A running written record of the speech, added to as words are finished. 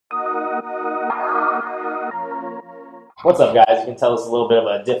What's up, guys? You can tell it's a little bit of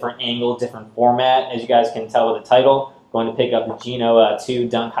a different angle, different format. As you guys can tell with the title, going to pick up the Gino 2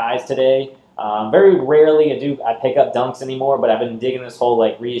 Dunk highs today. Very rarely I pick up Dunks anymore, but I've been digging this whole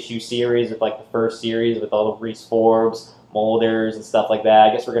like reissue series with like the first series with all the Reese Forbes, Molders, and stuff like that.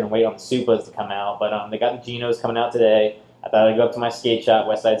 I guess we're going to wait on the Supas to come out, but they got the Ginos coming out today. I thought I'd go up to my skate shop,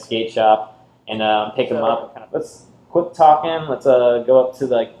 Westside Skate Shop, and pick them up. Let's quit talking. Let's go up to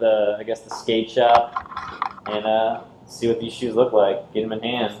like the skate shop and see what these shoes look like. Get them in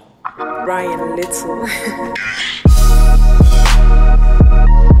hand. Ryan Little.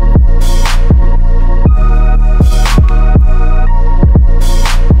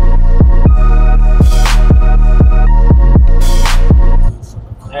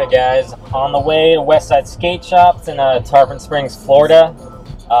 Alright guys, on the way to Westside Skate Shops in Tarpon Springs, Florida.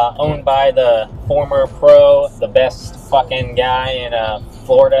 Owned by the former pro, the best fucking guy in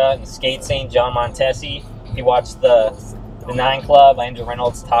Florida in the skate scene, John Montesi. If you watched the 9 Club, Andrew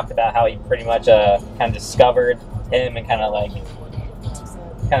Reynolds talked about how he pretty much kind of discovered him and kind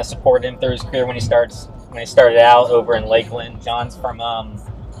of supported him through his career when he started out over in Lakeland. John's from I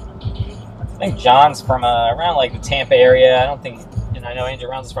think John's from around like the Tampa area. I know Andrew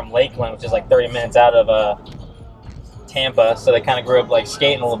Reynolds is from Lakeland, which is like 30 minutes out of Tampa, so they kind of grew up like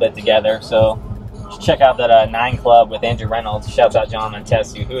skating a little bit together. So check out that 9 Club with Andrew Reynolds. Shouts out John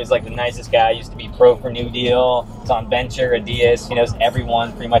Montesi, who is like the nicest guy. Used to be pro for New Deal. He's on Venture, Adidas. He knows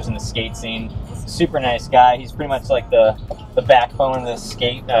everyone pretty much in the skate scene. Super nice guy. He's pretty much like the backbone of the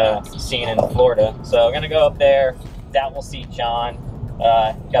skate scene in Florida. So we're gonna go up there. Doubt we'll see John.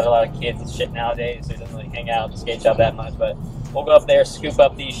 Got a lot of kids and shit nowadays, so he doesn't really hang out at the skate shop that much. But we'll go up there, scoop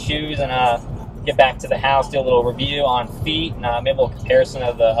up these shoes, and get back to the house, do a little review on feet, and maybe a little comparison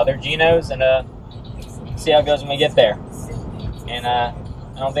of the other Ginos, and see how it goes when we get there. And I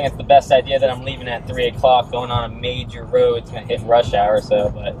don't think it's the best idea that I'm leaving at 3 o'clock going on a major road. It's going to hit rush hour or so,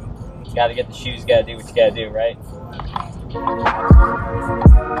 but you got to get the shoes, got to do what you got to do, right?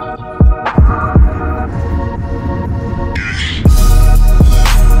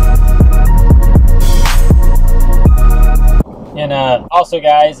 And also,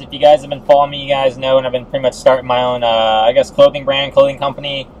 guys, if you guys have been following me, you guys know, and I've been pretty much starting my own, clothing brand, clothing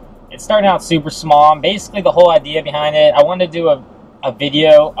company. It's starting out super small. Basically, the whole idea behind it, I wanted to do a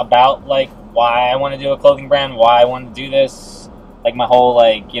video about, like, why I want to do a clothing brand, why I want to do this, like, my whole,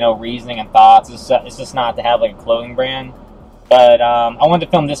 like, reasoning and thoughts. It's just not to have, like, a clothing brand. But I wanted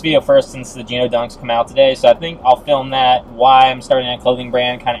to film this video first since the Gino Dunks come out today, so I think I'll film that, why I'm starting a clothing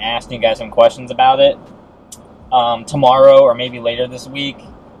brand, kind of asking you guys some questions about it. Tomorrow or maybe later this week.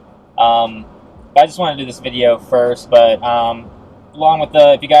 But I just want to do this video first. But along with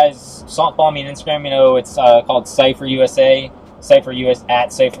if you guys follow me on Instagram, it's called Cypher USA. Cypher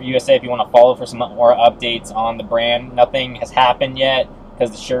USA. If you want to follow for some more updates on the brand, nothing has happened yet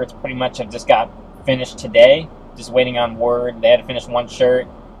because the shirts pretty much have just got finished today. Just waiting on word. They had to finish one shirt,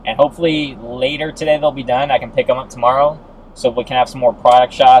 and hopefully later today they'll be done. I can pick them up tomorrow, so we can have some more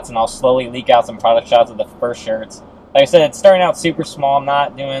product shots, and I'll slowly leak out some product shots of the first shirts. Like I said, it's starting out super small. I'm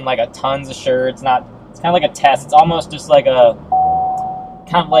not doing like a tons of shirts. It's kind of like a test. It's almost just like kind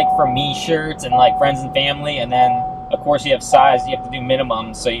of like for me shirts and like friends and family. And then of course you have size. You have to do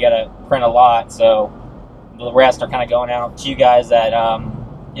minimums, so you got to print a lot. So the rest are kind of going out to you guys that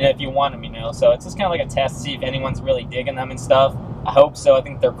if you want them, So it's just kind of like a test to see if anyone's really digging them and stuff. I hope so. I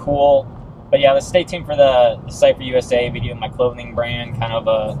think they're cool. But yeah, let's stay tuned for the Cypher USA video, my clothing brand, kind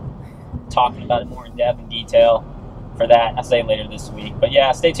of talking about it more in depth and detail for that. I'll say later this week. But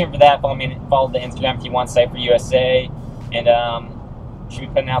yeah, stay tuned for that. Follow the Instagram if you want, Cypher USA. And should be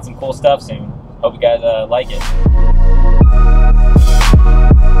putting out some cool stuff soon. Hope you guys like it.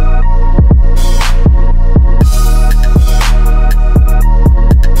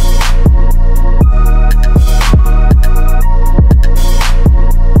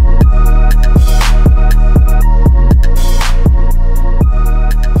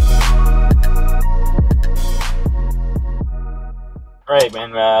 Alright,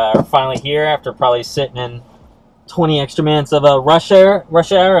 man, we're finally here after probably sitting in 20 extra minutes of rush hour.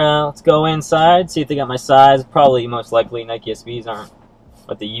 Let's go inside, see if they got my size. Probably, most likely, Nike SBs aren't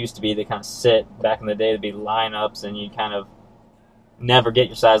what they used to be. They kind of sit. Back in the day, there'd be lineups, and you'd kind of never get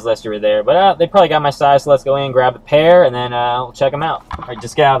your size unless you were there. But they probably got my size, so let's go in, grab a pair, and then we'll check them out. Alright,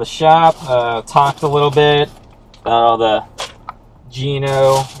 just got out of the shop, talked a little bit about all the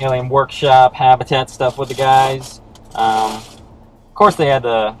Gino, Alien Workshop, Habitat stuff with the guys. Of course, they had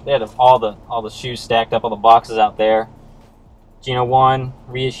all the shoes stacked up, all the boxes out there. Gino 1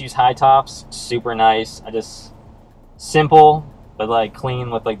 reissues high tops, super nice. Simple, but like clean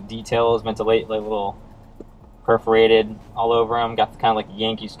with like details, meant to like little perforated all over them. Got the kind of like a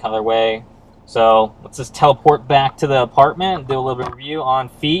Yankees colorway. So let's just teleport back to the apartment, do a little bit of review on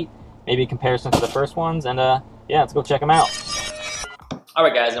feet, maybe a comparison to the first ones, and yeah, let's go check them out. All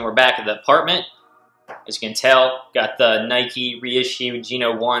right, guys, and we're back at the apartment. As you can tell, got the Nike reissued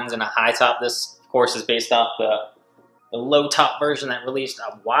Gino 1s and a high top. This, of course, is based off the low top version that released,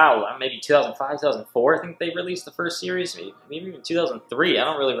 wow, maybe 2005, 2004, I think they released the first series, maybe even 2003, I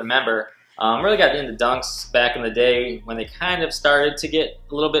don't really remember. Really got into dunks back in the day when they kind of started to get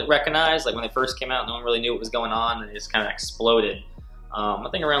a little bit recognized. Like when they first came out, no one really knew what was going on, and it just kind of exploded. I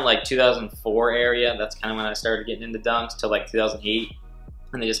think around like 2004 area, that's kind of when I started getting into dunks, till like 2008,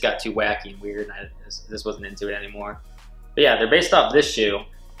 and they just got too wacky and weird, and I just wasn't into it anymore. But yeah, they're based off this shoe,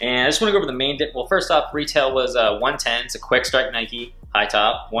 and I just want to go over the main. Well, first off, retail was 110. It's a quick strike Nike high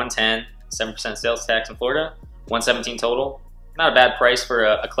top, 110, 7% sales tax in Florida, 117 total. Not a bad price for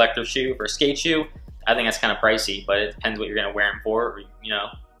a collector shoe. For a skate shoe, I think that's kind of pricey, but it depends what you're going to wear them for, or, you know.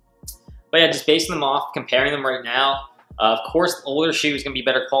 But yeah, just basing them off, comparing them right now. Of course, the older shoe is going to be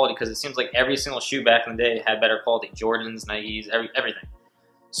better quality because it seems like every single shoe back in the day had better quality. Jordans, Nikes, everything.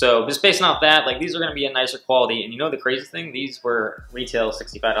 So just basing off that, like these are going to be a nicer quality. And you know the crazy thing? These were retail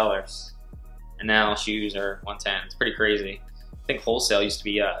 $65, and now shoes are $110. It's pretty crazy. I think wholesale used to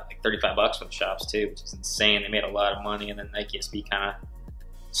be like 35 bucks for the shops too, which is insane. They made a lot of money, and then Nike SB kind of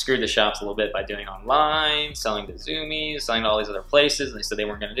screwed the shops a little bit by doing online, selling to Zoomies, selling to all these other places, and they said they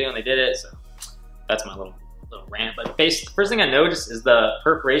weren't going to do it, and they did it. So that's my little rant. But the first thing I noticed is the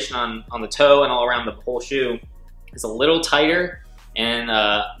perforation on the toe and all around the whole shoe is a little tighter, and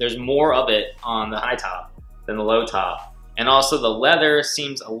there's more of it on the high top than the low top. And also the leather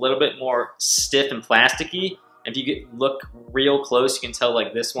seems a little bit more stiff and plasticky. If you look real close, you can tell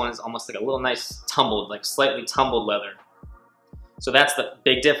like this one is almost like a little nice tumbled, like slightly tumbled leather. So that's the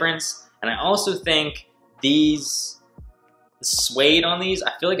big difference. And I also think the suede on these,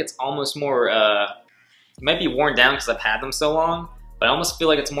 I feel like it's almost more, it might be worn down because I've had them so long, but I almost feel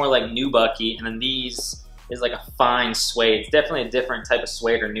like it's more like nubucky, and then these is like a fine suede. It's definitely a different type of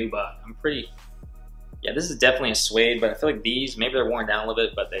suede or nubuck. Yeah, this is definitely a suede, but I feel like these, maybe they're worn down a little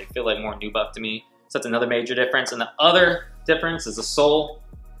bit, but they feel like more nubuck to me. So that's another major difference. And the other difference is the sole.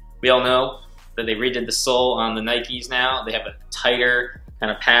 We all know that they redid the sole on the Nikes now. They have a tighter kind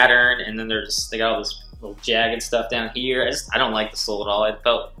of pattern, and then they got all this little jagged stuff down here. I don't like the sole at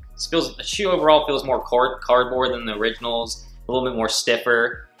all. The shoe overall feels more cardboard than the originals, a little bit more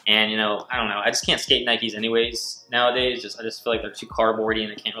stiffer. And you know, I don't know. I just can't skate Nikes anyways nowadays. I just feel like they're too cardboardy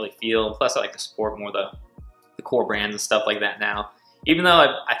and I can't really feel. Plus, I like to support more the core brands and stuff like that now. Even though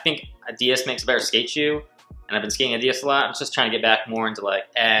I think Adidas makes a better skate shoe, and I've been skating Adidas a lot, I'm just trying to get back more into like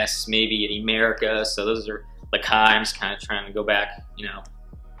S, maybe America. So those are like high. I'm just kind of trying to go back. You know,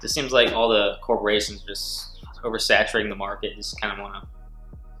 it just seems like all the corporations are just oversaturating the market. Just kind of want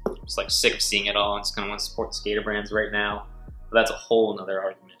to, just like sick of seeing it all, and just kind of want to support the skater brands right now. But that's a whole nother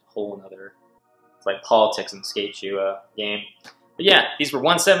argument, it's like politics in the skate shoe game. But yeah, these were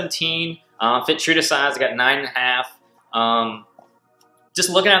 117, fit true to size. I got 9.5. Just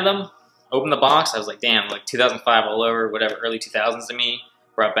looking at them, open the box, I was like, damn, like 2005 all over, whatever, early 2000s to me.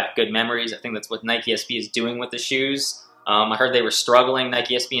 Brought back good memories. I think that's what Nike SB is doing with the shoes. I heard they were struggling.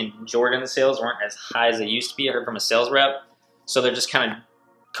 Nike SB and Jordan sales weren't as high as they used to be. I heard from a sales rep. So they're just kind of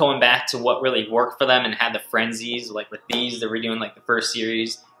going back to what really worked for them and had the frenzies. Like with these, they're redoing like the first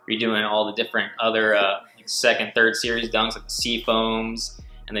series, redoing all the different other like second, third series dunks, like the sea foams,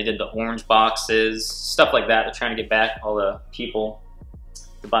 and they did the orange boxes, stuff like that. They're trying to get back all the people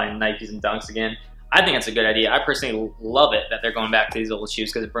to buy Nikes and Dunks again. I think it's a good idea. I personally love it that they're going back to these old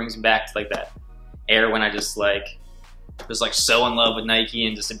shoes because it brings me back to like that era when I just like was like so in love with Nike,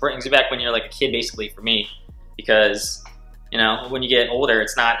 and just it brings you back when you're like a kid basically for me, because you know when you get older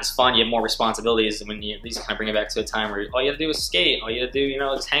it's not as fun, you have more responsibilities, and when you these kind of bring it back to a time where all you have to do is skate, all you have to do, you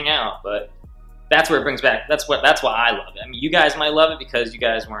know, just hang out. But that's where it brings back, that's why I love it. I mean, you guys might love it because you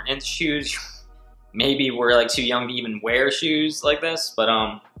guys weren't into shoes. Maybe we're like too young to even wear shoes like this, but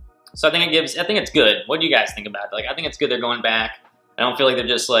so I think it's good. What do you guys think about it? Like, I think it's good they're going back. I don't feel like they're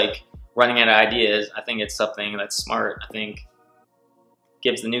just like running out of ideas. I think it's something that's smart. I think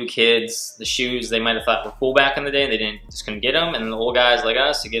gives the new kids the shoes they might have thought were cool back in the day, and they just couldn't get them. And the old guys like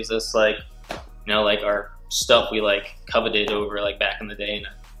us, it gives us like, you know, like our stuff we like coveted over like back in the day in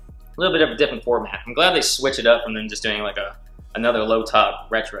a little bit of a different format. I'm glad they switch it up from them just doing like another low top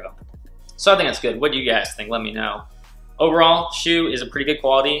retro. So I think that's good. What do you guys think? Let me know. Overall, shoe is a pretty good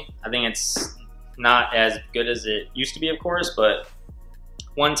quality. I think it's not as good as it used to be, of course, but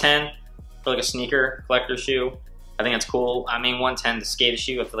 110 for like a sneaker collector shoe, I think that's cool. I mean, 110 to skate a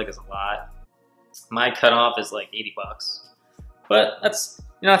shoe, I feel like it's a lot. My cutoff is like 80 bucks. But that's,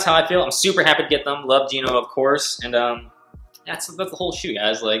 you know, that's how I feel. I'm super happy to get them. Love Gino, of course. And that's the whole shoe,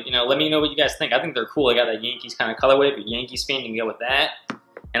 guys. Like, you know, let me know what you guys think. I think they're cool. I got that Yankees kind of colorway. If you're a Yankees fan, you can go with that.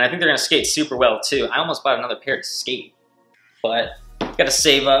 And I think they're going to skate super well, too. I almost bought another pair to skate. But got to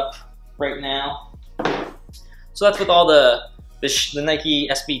save up right now. So that's with all the Nike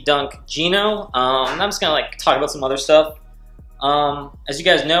SB Dunk Gino. And I'm just going to like talk about some other stuff. As you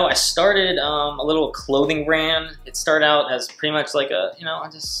guys know, I started a little clothing brand. It started out as pretty much like a, you know,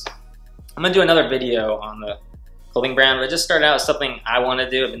 I'm going to do another video on the clothing brand, but it just started out as something I want to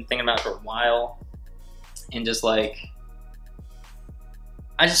do. I've been thinking about it for a while. And just like,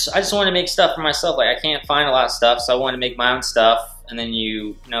 I just want to make stuff for myself. Like, I can't find a lot of stuff, so I want to make my own stuff. And then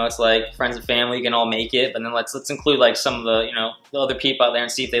you know, it's like friends and family, you can all make it. But then let's include like some of the, you know, the other people out there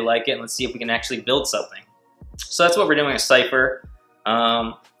and see if they like it. And let's see if we can actually build something. So that's what we're doing at Cypher.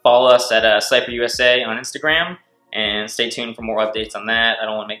 Follow us at Cypher USA on Instagram, and stay tuned for more updates on that. I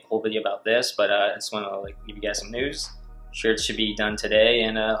don't want to make a whole video about this, but I just want to like give you guys some news. Shirts should be done today,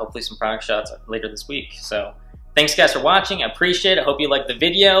 and hopefully some product shots later this week. So thanks guys for watching. I appreciate it. I hope you liked the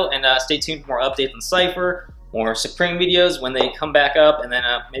video, and stay tuned for more updates on Cypher, more Supreme videos when they come back up, and then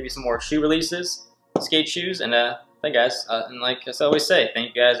maybe some more shoe releases, skate shoes, and thank you guys. And like I always say,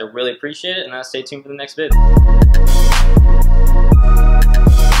 thank you guys. I really appreciate it, and stay tuned for the next vid.